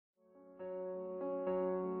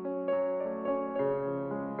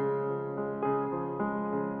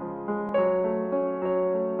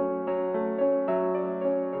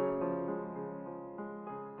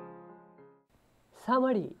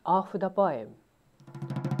Summary of the poem.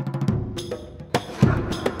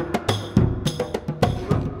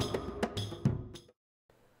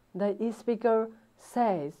 The speaker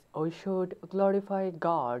says we should glorify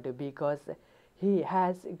God because He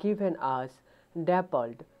has given us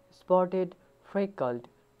dappled, spotted, freckled,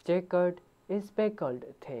 checkered, speckled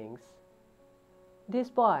things. This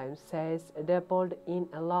poem says dappled in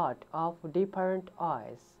a lot of different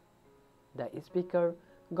ways. The speaker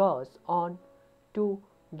goes on to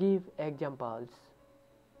give examples.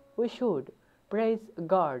 We should praise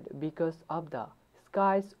God because of the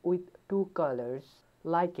skies with two colors,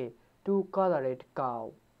 like a two-colored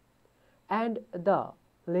cow, and the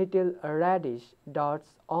little reddish dots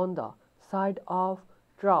on the side of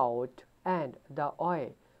trout, and the way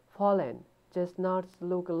fallen chestnuts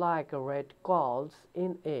look like red coals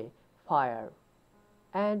in a fire,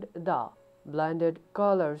 and the blended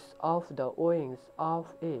colors of the wings of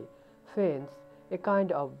a finch, a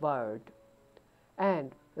kind of bird,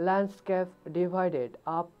 and landscape divided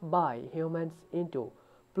up by humans into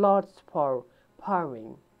plots for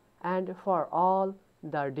farming and for all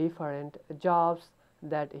the different jobs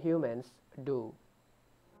that humans do.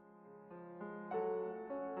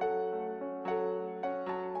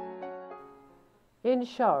 In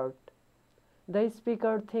short, the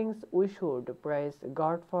speaker thinks we should praise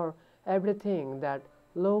God for everything that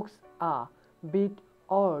looks a bit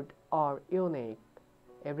odd or unique,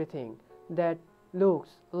 everything that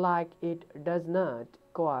looks like it does not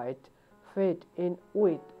quite fit in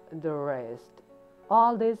with the rest.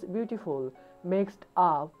 All these beautiful, mixed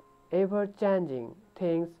up, ever-changing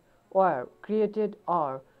things were created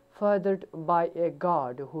or furthered by a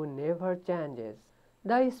God who never changes.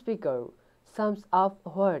 The speaker sums up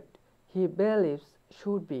what he believes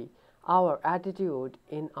should be our attitude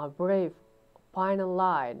in a brief, final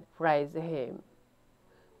line. Praise Him.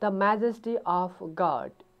 The majesty of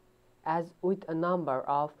God. As with a number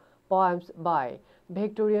of poems by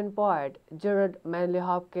Victorian poet Gerard Manley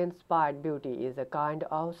Hopkins, Pied Beauty is a kind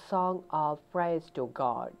of song of praise to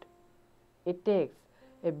God. It takes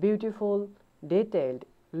a beautiful, detailed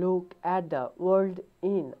look at the world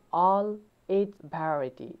in all its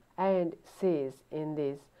variety and sees in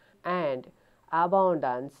this and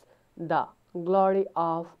abundance the glory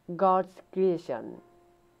of God's creation.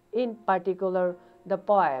 In particular, the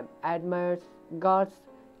poem admires God's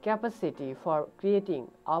capacity for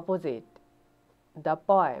creating opposite. The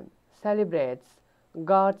poem celebrates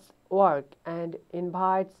God's work and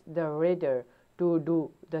invites the reader to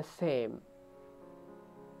do the same.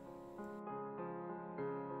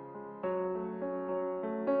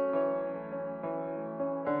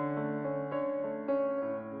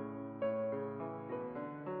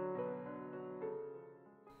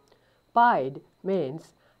 Pied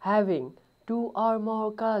means having two or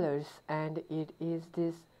more colors, and it is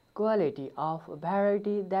this quality of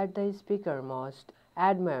variety that the speaker most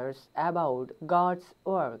admires about God's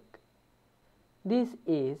work. This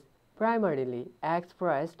is primarily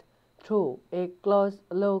expressed through a close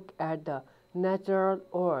look at the natural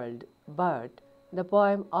world, but the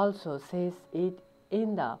poem also says it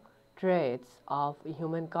in the traits of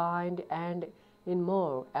humankind and in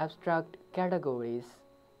more abstract categories.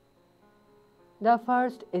 The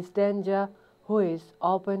first stanza, which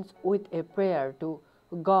opens with a prayer to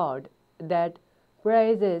God that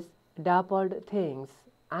praises dappled things.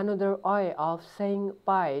 Another way of saying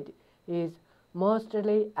pied is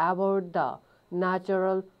mostly about the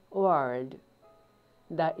natural world.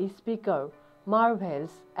 The speaker marvels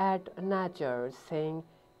at nature, seeing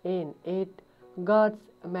in it God's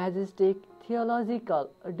majestic theological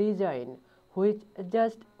design, which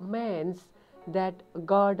just means that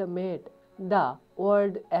God made the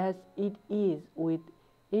world as it is with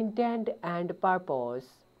intent and purpose.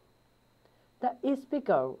 The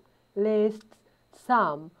speaker lists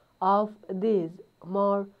some of these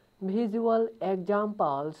more visual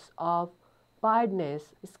examples of piedness: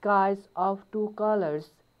 skies of two colors,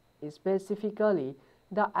 specifically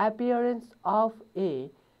the appearance of a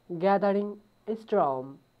gathering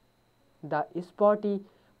storm, the spotty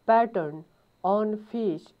pattern on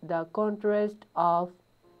fish, the contrast of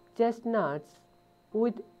chestnuts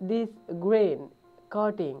with this green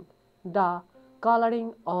coating, the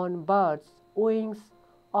coloring on birds' wings,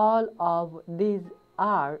 all of these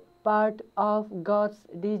are part of God's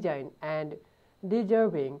design and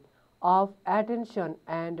deserving of attention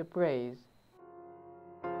and praise.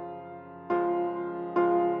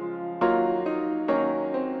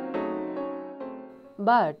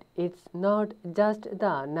 But it's not just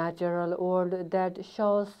the natural world that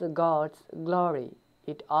shows God's glory.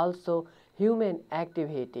 It also human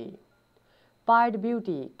activity. Pied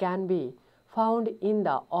beauty can be found in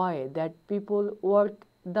the way that people work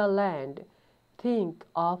the land. Think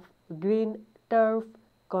of green turf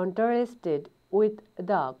contrasted with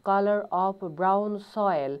the color of brown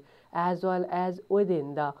soil, as well as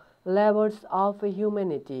within the labors of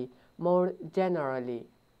humanity more generally.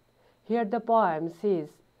 Here the poem sees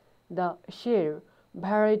the sheer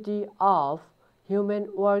variety of human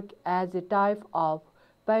work as a type of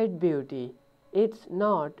paid beauty. It's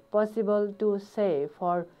not possible to say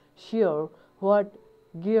for sure what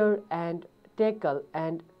gear and tackle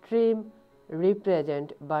and trim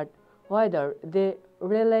represent, but whether they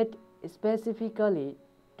relate specifically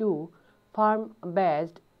to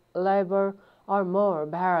farm-based labor or more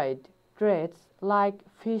varied trades like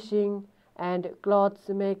fishing and clothes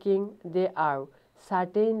making. They are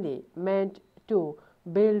certainly meant to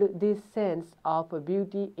build this sense of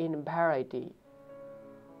beauty in variety.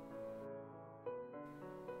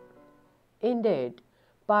 Indeed,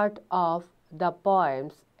 part of the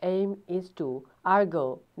poem's aim is to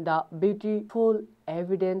argue the beautiful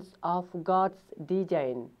evidence of God's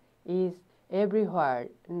design is everywhere,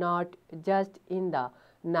 not just in the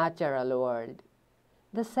natural world.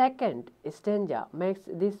 The second stanza makes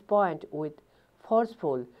this point with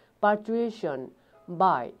forceful punctuation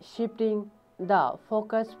by shifting the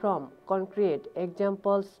focus from concrete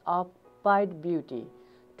examples of pied beauty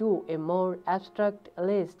to a more abstract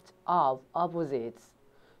list of opposites: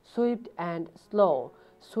 swift and slow,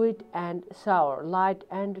 sweet and sour, light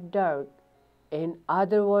and dark. In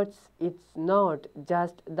other words, it's not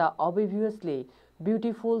just the obviously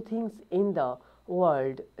beautiful things in the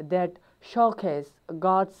world that showcase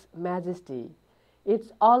God's majesty.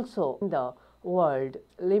 It's also in the world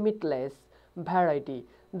limitless variety,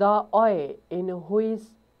 the way in which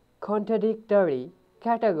contradictory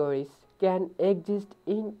categories can exist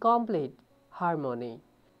in complete harmony.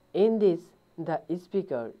 In this, the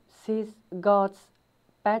speaker sees God's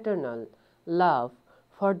paternal love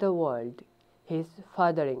for the world, his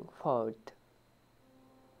fathering forth.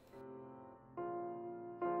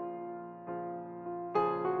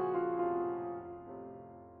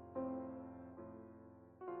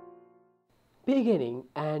 Beginning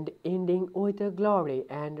and ending with a glory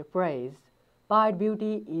and praise, Pied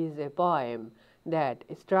Beauty is a poem that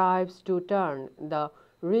strives to turn the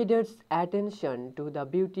reader's attention to the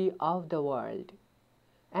beauty of the world,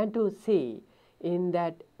 and to see in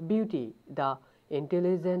that beauty the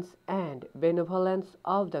intelligence and benevolence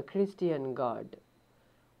of the Christian God.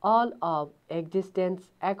 All of existence,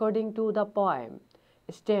 according to the poem,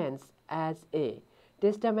 stands as a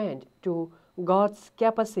testament to God's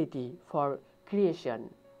capacity for creation.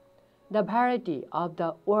 The variety of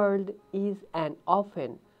the world is an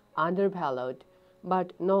often undervalued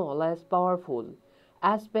but no less powerful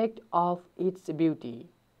aspect of its beauty.